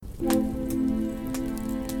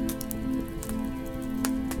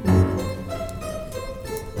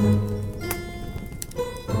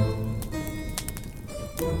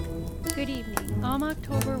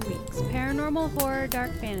paranormal horror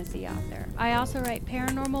dark fantasy author. I also write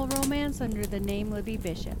paranormal romance under the name Libby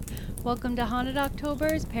Bishop. Welcome to Haunted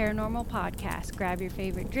October's Paranormal Podcast. Grab your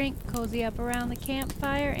favorite drink, cozy up around the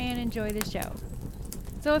campfire, and enjoy the show.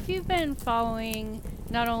 So if you've been following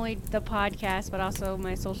not only the podcast but also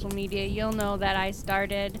my social media, you'll know that I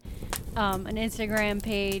started an Instagram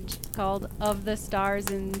page called Of the Stars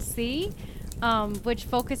and Sea, which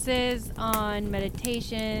focuses on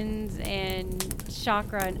meditations and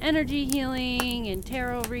chakra and energy healing and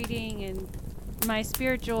tarot reading and my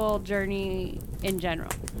spiritual journey in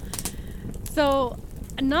general. So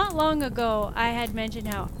not long ago, I had mentioned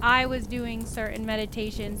how I was doing certain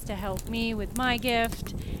meditations to help me with my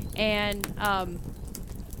gift and,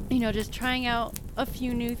 just trying out a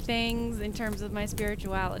few new things in terms of my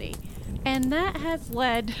spirituality. And that has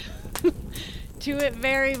led to it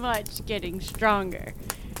very much getting stronger.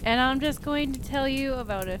 And I'm just going to tell you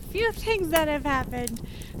about a few things that have happened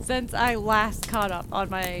since I last caught up on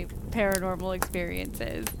my paranormal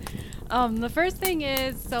experiences. The first thing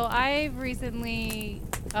is, so I've recently,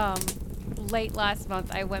 late last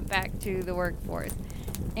month, I went back to the workforce.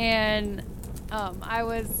 And I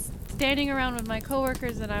was standing around with my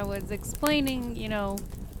coworkers and I was explaining,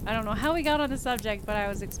 I don't know how we got on the subject, but I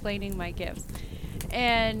was explaining my gifts.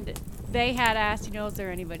 And they had asked, is there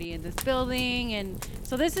anybody in this building? And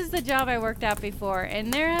so this is the job I worked at before.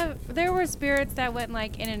 And there were spirits that went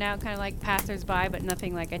like in and out, kind of like passersby, but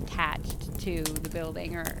nothing like attached to the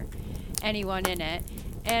building or anyone in it.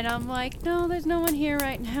 And I'm like, no, there's no one here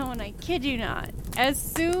right now. And I kid you not, as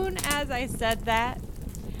soon as I said that,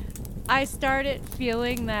 I started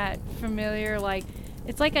feeling that familiar, like,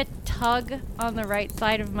 it's like a tug on the right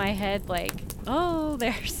side of my head, like, oh,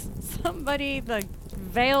 there's somebody, the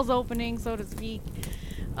veil's opening, so to speak.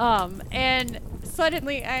 And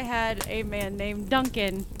suddenly I had a man named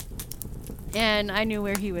Duncan, and I knew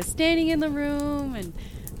where he was standing in the room, and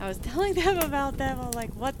I was telling them about them. I'm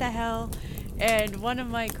like, what the hell? And one of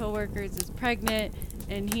my coworkers is pregnant,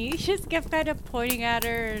 and he just kept kind of pointing at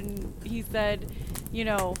her, and he said,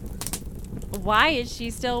 why is she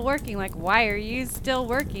still working? Like, why are you still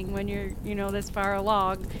working when you're, this far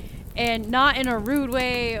along? And not in a rude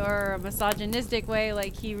way or a misogynistic way.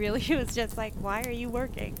 Like, he really was just like, why are you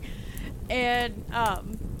working? And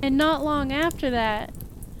not long after that,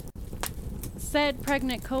 said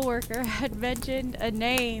pregnant coworker had mentioned a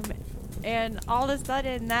name, and all of a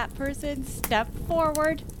sudden that person stepped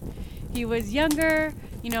forward. He was younger,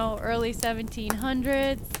 early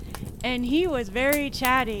 1700s, and he was very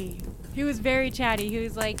chatty. He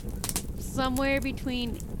was like somewhere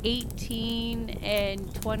between 18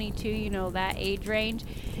 and 22, that age range.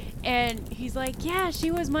 And he's like, yeah,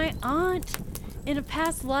 she was my aunt in a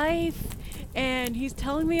past life. And he's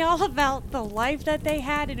telling me all about the life that they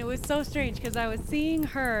had. And it was so strange because I was seeing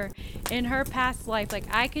her in her past life. Like,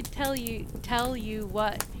 I could tell you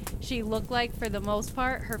what she looked like for the most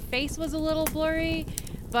part. Her face was a little blurry,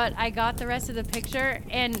 but I got the rest of the picture.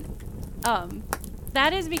 And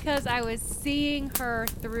that is because I was seeing her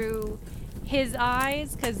through his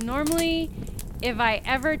eyes, because normally if I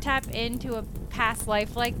ever tap into a past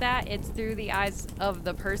life like that, it's through the eyes of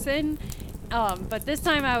the person. But this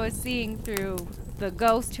time I was seeing through the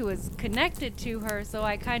ghost who was connected to her, so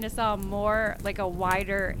I kind of saw more like a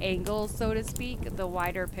wider angle, so to speak, the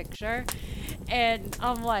wider picture. And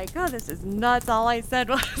I'm like, oh, this is nuts. All I said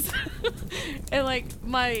was, and like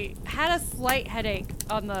had a slight headache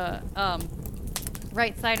on the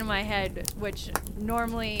right side of my head, which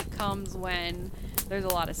normally comes when there's a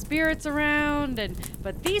lot of spirits around,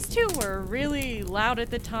 but these two were really loud at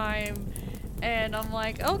the time, and I'm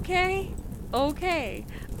like, okay,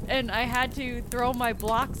 and I had to throw my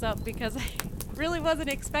blocks up because I really wasn't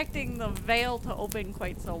expecting the veil to open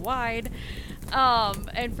quite so wide,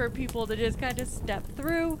 and for people to just kind of step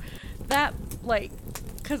through that, like,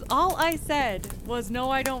 because all I said was,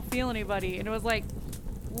 no, I don't feel anybody, and it was like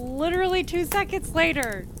literally 2 seconds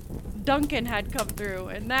later, Duncan had come through,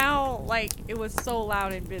 and now, like, it was so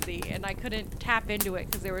loud and busy, and I couldn't tap into it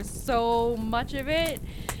because there was so much of it,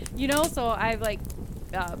 so I,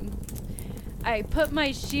 I put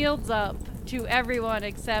my shields up to everyone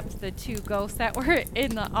except the two ghosts that were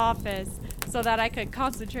in the office so that I could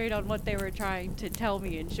concentrate on what they were trying to tell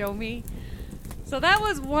me and show me. So that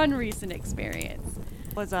was one recent experience.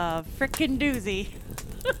 It was a frickin' doozy.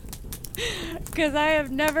 Because I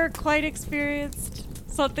have never quite experienced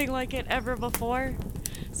something like it ever before.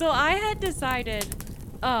 So I had decided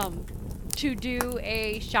to do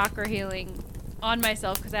a chakra healing on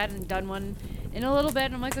myself because I hadn't done one in a little bit.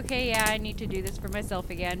 And I'm like, okay, yeah, I need to do this for myself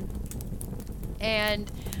again.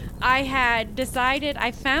 And I had decided,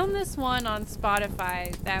 I found this one on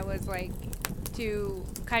Spotify that was like to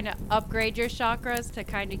kind of upgrade your chakras to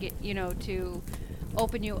kind of get, to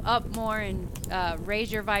open you up more and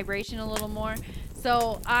raise your vibration a little more.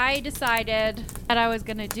 So I decided that I was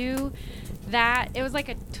going to do that. It was like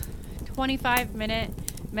a 25-minute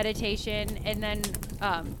meditation. And then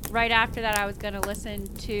right after that, I was going to listen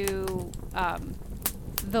to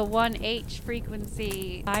the 1H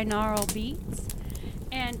frequency binaural beats.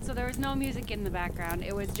 And so there was no music in the background.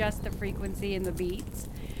 It was just the frequency and the beats.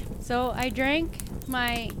 So I drank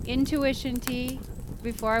my intuition tea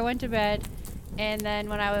before I went to bed. And then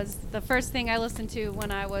the first thing I listened to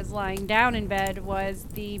when I was lying down in bed was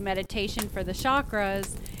the meditation for the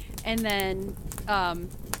chakras. And then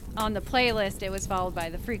on the playlist, it was followed by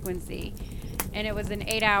the frequency. And it was an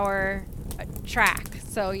 8-hour track.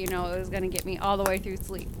 So, it was going to get me all the way through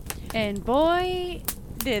sleep. And boy,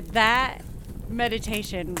 did that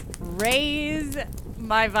meditation raise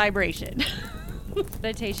my vibration.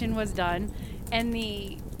 Meditation was done and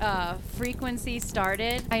the frequency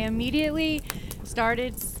started. I immediately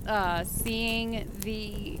started seeing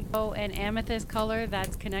an amethyst color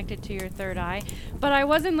that's connected to your third eye, but I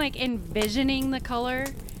wasn't like envisioning the color,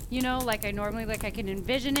 like I normally, like I can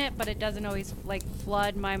envision it, but it doesn't always like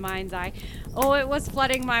flood my mind's eye. Oh, it was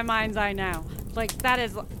flooding my mind's eye now. Like that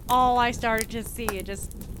is all I started to see. It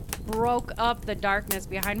just broke up the darkness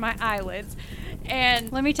behind my eyelids.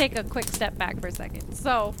 And let me take a quick step back for a second.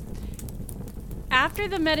 So after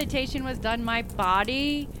the meditation was done, my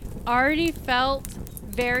body already felt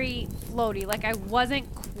very floaty. Like I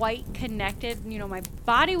wasn't quite connected. My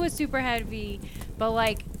body was super heavy, but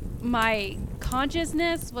like my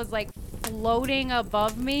consciousness was like floating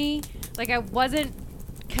above me. Like I wasn't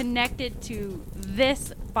connected to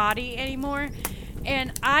this body anymore.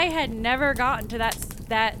 And I had never gotten to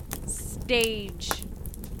that stage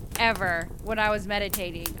ever when I was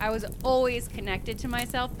meditating. I was always connected to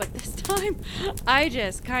myself, but this time I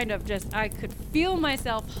just I could feel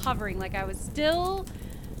myself hovering. Like I was still,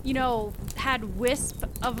 had wisp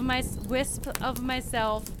of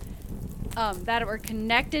myself that were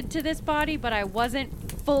connected to this body, but I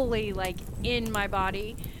wasn't fully like in my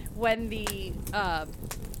body when the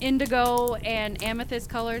indigo and amethyst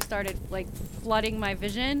colors started like flooding my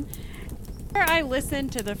vision. I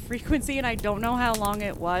listened to the frequency, and I don't know how long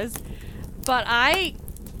it was, but I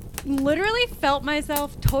literally felt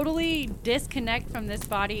myself totally disconnect from this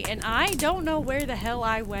body, and I don't know where the hell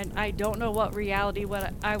I went. I don't know what reality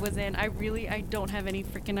what I was in. I don't have any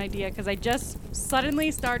freaking idea, because I just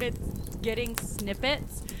suddenly started getting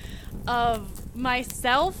snippets of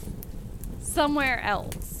myself somewhere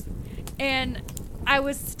else, and it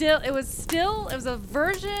was a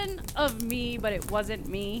version of me, but it wasn't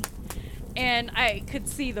me. And I could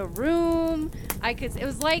see the room. It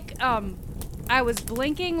was like I was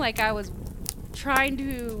blinking, like I was trying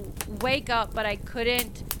to wake up, but I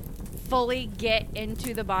couldn't fully get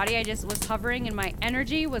into the body. I just was hovering, and my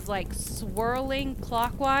energy was like swirling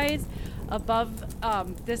clockwise above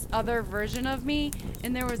this other version of me.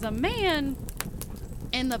 And there was a man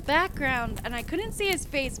in the background, and I couldn't see his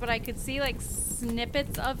face, but I could see like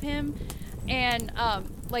snippets of him. And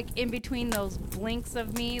like in between those blinks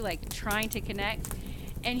of me, like trying to connect.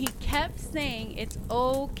 And he kept saying, "It's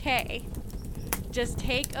okay. Just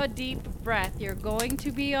take a deep breath. You're going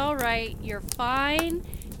to be all right. You're fine.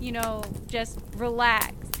 Just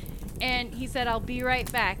relax." And he said, "I'll be right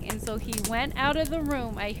back." And so he went out of the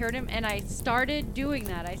room. I heard him, and I started doing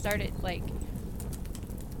that. I started like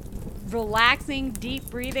relaxing, deep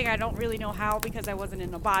breathing. I don't really know how, because I wasn't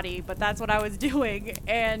in a body, but that's what I was doing.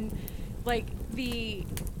 And like the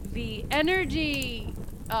energy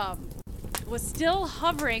was still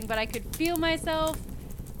hovering, but I could feel myself,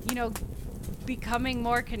 becoming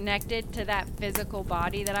more connected to that physical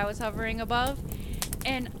body that I was hovering above.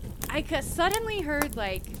 And I suddenly heard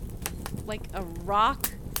like a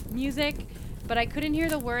rock music, but I couldn't hear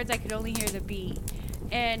the words. I could only hear the beat.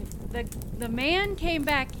 And the man came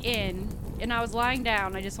back in, and I was lying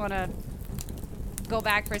down. I just want to go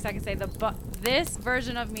back for a second and say this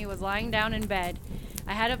version of me was lying down in bed.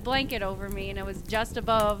 I had a blanket over me, and it was just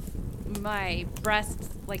above my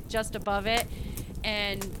breast, like just above it.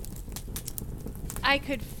 And I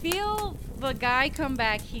could feel the guy come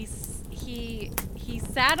back. He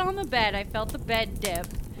sat on the bed. I felt the bed dip.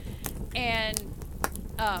 And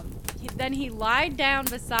then he lied down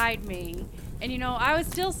beside me. And, I was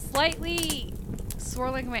still slightly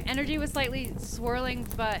swirling. My energy was slightly swirling.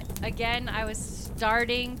 But, again, I was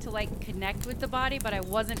starting to, connect with the body. But I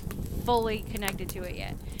wasn't fully connected to it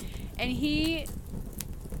yet. And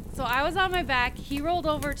so I was on my back. He rolled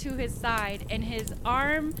over to his side. And his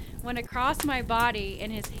arm went across my body.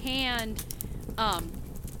 And his hand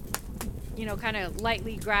kind of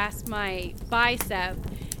lightly grasp my bicep.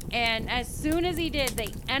 And as soon as he did,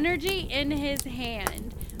 the energy in his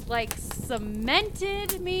hand like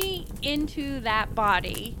cemented me into that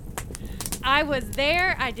body. I was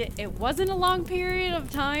there. It wasn't a long period of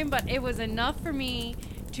time, but it was enough for me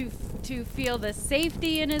to feel the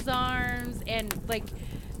safety in his arms, and like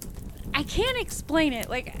I can't explain it.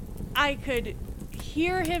 Like I could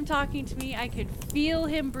hear him talking to me. I could feel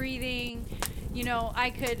him breathing.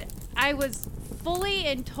 I was fully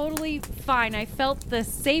and totally fine. I felt the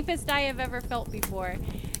safest I have ever felt before.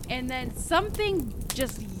 And then something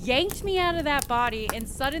just yanked me out of that body, and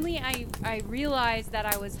suddenly I realized that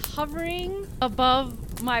I was hovering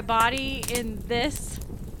above my body in this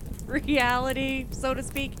reality, so to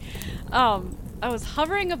speak. I was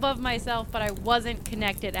hovering above myself, but I wasn't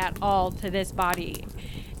connected at all to this body.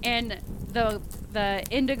 And the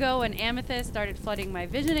indigo and amethyst started flooding my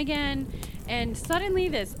vision again, and suddenly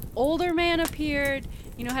this older man appeared,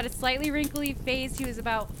 had a slightly wrinkly face. He was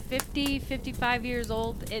about 50, 55 years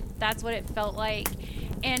old. That's what it felt like.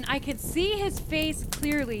 And I could see his face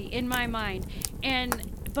clearly in my mind.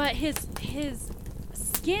 But his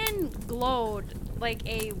skin glowed like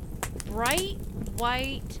a bright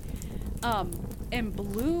white and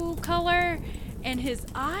blue color, and his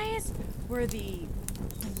eyes were the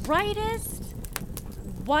brightest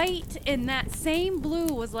white, and that same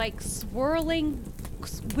blue was like swirling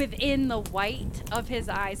within the white of his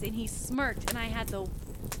eyes, and he smirked, and I had the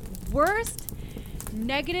worst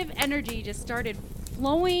negative energy just started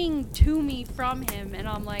flowing to me from him, and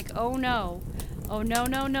I'm like, oh no,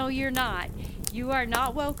 you're not. You are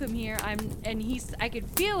not welcome here. I could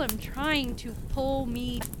feel him trying to pull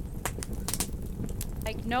me.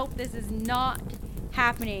 Like, nope, this is not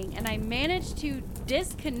happening. And I managed to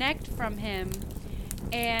disconnect from him,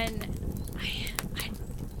 and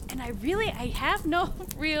I have no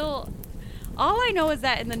real. All I know is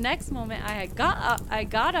that in the next moment, I got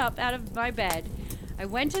up out of my bed. I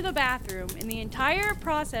went to the bathroom. In the entire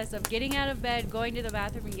process of getting out of bed, going to the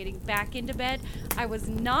bathroom, and getting back into bed, I was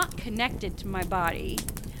not connected to my body.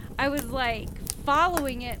 I was like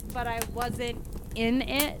following it, but I wasn't in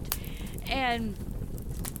it. And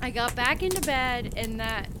I got back into bed, and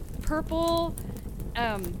that purple,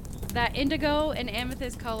 that indigo and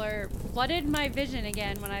amethyst color flooded my vision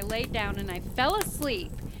again when I laid down, and I fell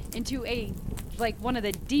asleep into one of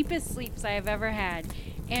the deepest sleeps I have ever had.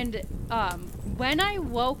 And when I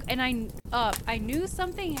woke and I knew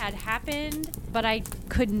something had happened, but I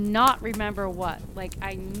could not remember what. Like,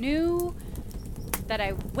 I knew that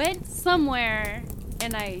I went somewhere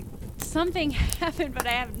and something happened, but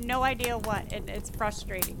I have no idea what, and it's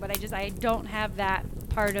frustrating. But I don't have that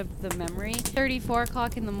part of the memory. 34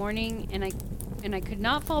 o'clock in the morning, and I could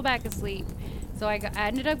not fall back asleep. So I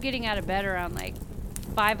ended up getting out of bed around like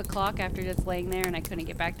 5 o'clock after just laying there, and I couldn't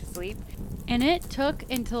get back to sleep. And it took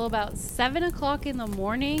until about 7 o'clock in the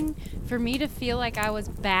morning for me to feel like I was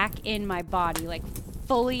back in my body, like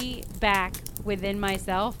fully back within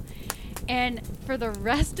myself. And for the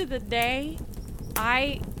rest of the day,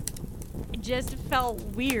 I just felt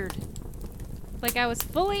weird. Like I was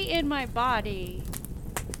fully in my body,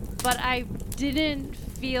 but I didn't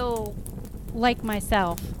feel like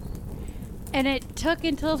myself. And it took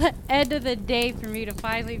until the end of the day for me to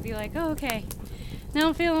finally be like, oh, okay, now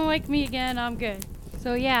I'm feeling like me again, I'm good.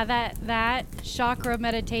 So yeah, that chakra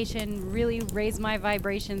meditation really raised my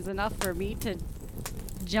vibrations enough for me to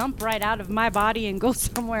jump right out of my body and go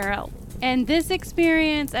somewhere else. And this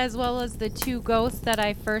experience, as well as the two ghosts that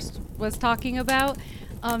I first was talking about,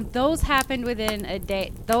 those happened within a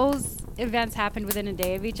day. Those events happened within a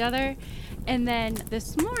day of each other. And then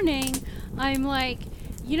this morning, I'm like,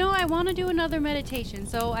 I want to do another meditation.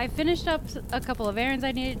 So I finished up a couple of errands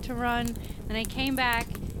I needed to run. Then I came back.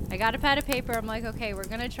 I got a pad of paper. I'm like, okay, we're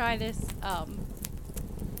going to try this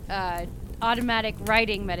automatic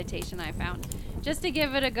writing meditation I found. Just to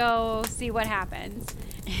give it a go, see what happens.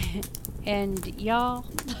 And y'all,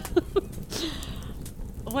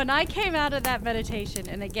 when I came out of that meditation,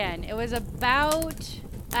 and again, it was about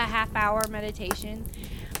a half-hour meditation,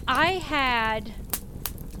 I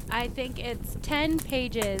think it's 10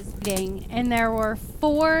 pages, and there were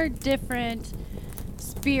 4 different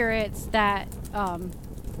spirits that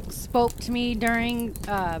spoke to me during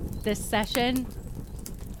this session.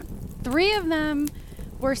 3 of them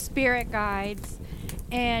were spirit guides,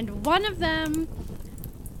 and one of them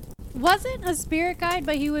wasn't a spirit guide,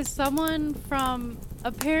 but he was someone from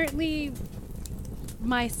apparently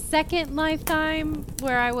my second lifetime,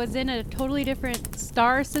 where I was in a totally different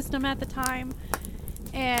star system at the time.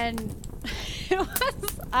 And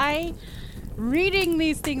I reading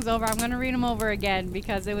these things over. I'm going to read them over again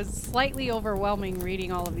because it was slightly overwhelming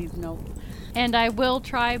reading all of these notes. And I will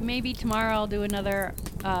try, maybe tomorrow I'll do another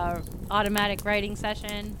automatic writing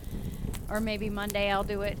session, or maybe Monday I'll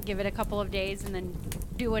do it, give it a couple of days, and then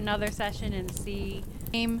do another session and see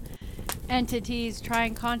entities try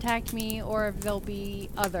and contact me, or if there'll be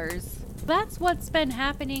others. That's what's been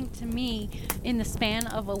happening to me in the span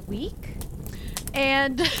of a week.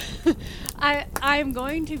 And I'm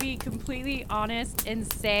going to be completely honest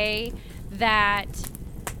and say that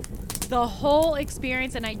the whole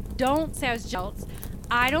experience, and I don't say I was jealous,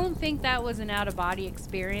 I don't think that was an out-of-body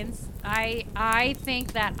experience. I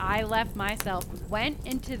think that I left myself, went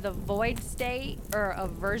into the void state, or a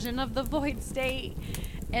version of the void state,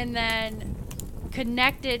 and then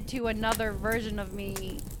connected to another version of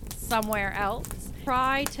me somewhere else.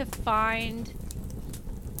 Try to find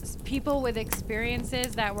people with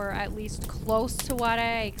experiences that were at least close to what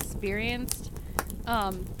I experienced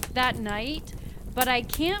that night, but I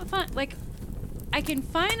can't find, like, I can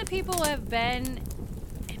find the people who have been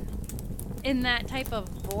in that type of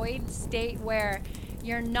void state where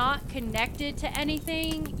you're not connected to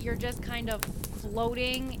anything, you're just kind of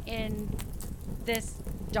floating in this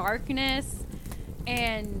darkness,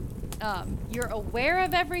 and you're aware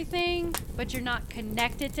of everything, but you're not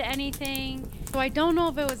connected to anything. So I don't know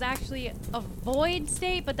if it was actually a void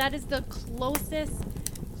state, but that is the closest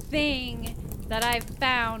thing that I've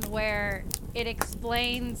found where it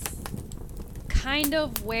explains kind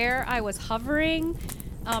of where I was hovering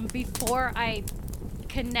before I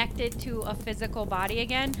connected to a physical body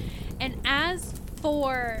again. And as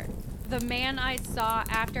for the man I saw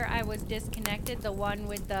after I was disconnected, the one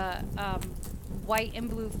with the white and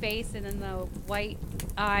blue face and then the white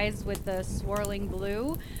eyes with the swirling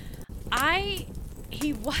blue, I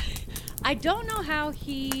don't know how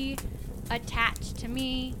he attached to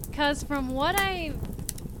me, because from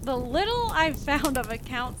the little I've found of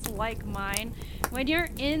accounts like mine, when you're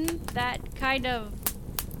in that kind of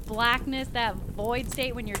blackness, that void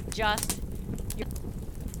state, when you're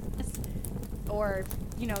or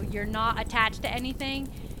you're not attached to anything,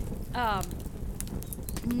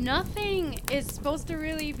 nothing is supposed to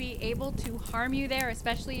really be able to harm you there,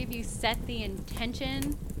 especially if you set the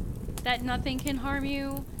intention that nothing can harm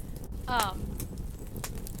you.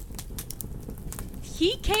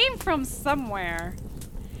 He came from somewhere,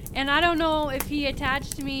 and I don't know if he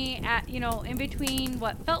attached to me at, in between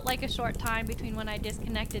what felt like a short time between when I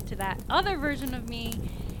disconnected to that other version of me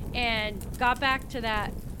and got back to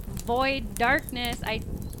that void darkness. I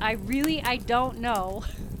don't know.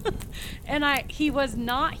 And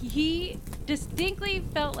he distinctly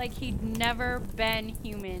felt like he'd never been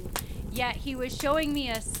human, yet he was showing me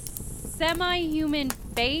a semi-human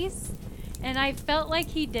face, and I felt like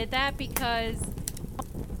he did that because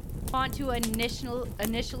he wanted to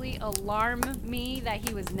initially alarm me that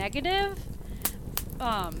he was negative.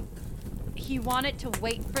 He wanted to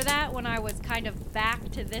wait for that when I was kind of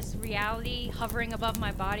back to this reality, hovering above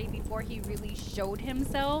my body, before he really showed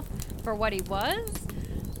himself for what he was.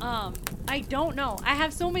 I don't know. I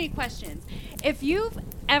have so many questions. If you've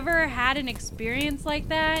ever had an experience like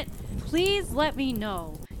that, please let me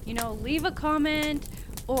know. Leave a comment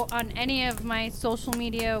or on any of my social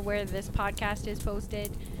media where this podcast is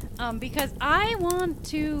posted, because I want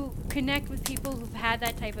to connect with people who've had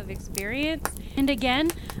that type of experience. And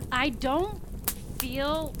again, I don't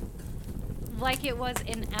feel like it was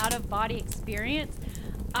an out-of-body experience.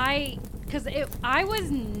 Because I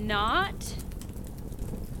was not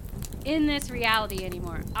in this reality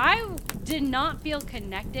anymore. I did not feel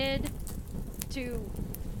connected to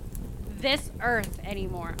this earth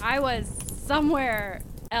anymore. I was somewhere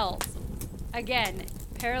else. Again,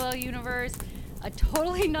 parallel universe, a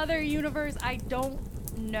totally another universe. I don't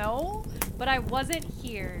know, but I wasn't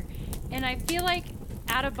here. And I feel like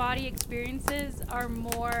out-of-body experiences are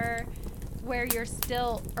more where you're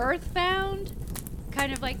still earthbound,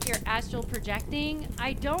 kind of like you're astral projecting.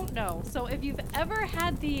 I don't know. So if you've ever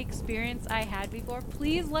had the experience I had before,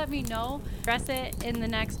 please let me know. Address it in the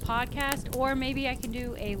next podcast, or maybe I can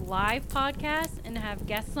do a live podcast and have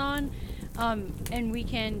guests on, and we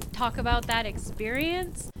can talk about that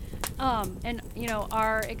experience, and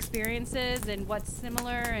our experiences and what's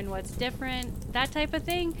similar and what's different, that type of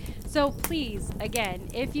thing. So please, again,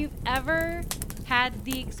 if you've ever had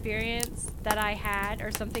the experience that I had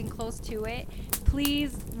or something close to it,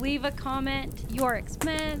 please leave a comment, your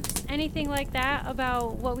experience, anything like that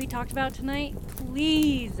about what we talked about tonight.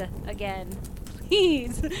 Please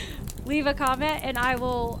leave a comment, and I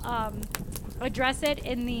will address it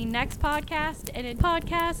in the next podcast. And in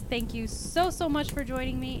podcast, thank you so much for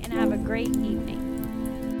joining me, and have a great evening.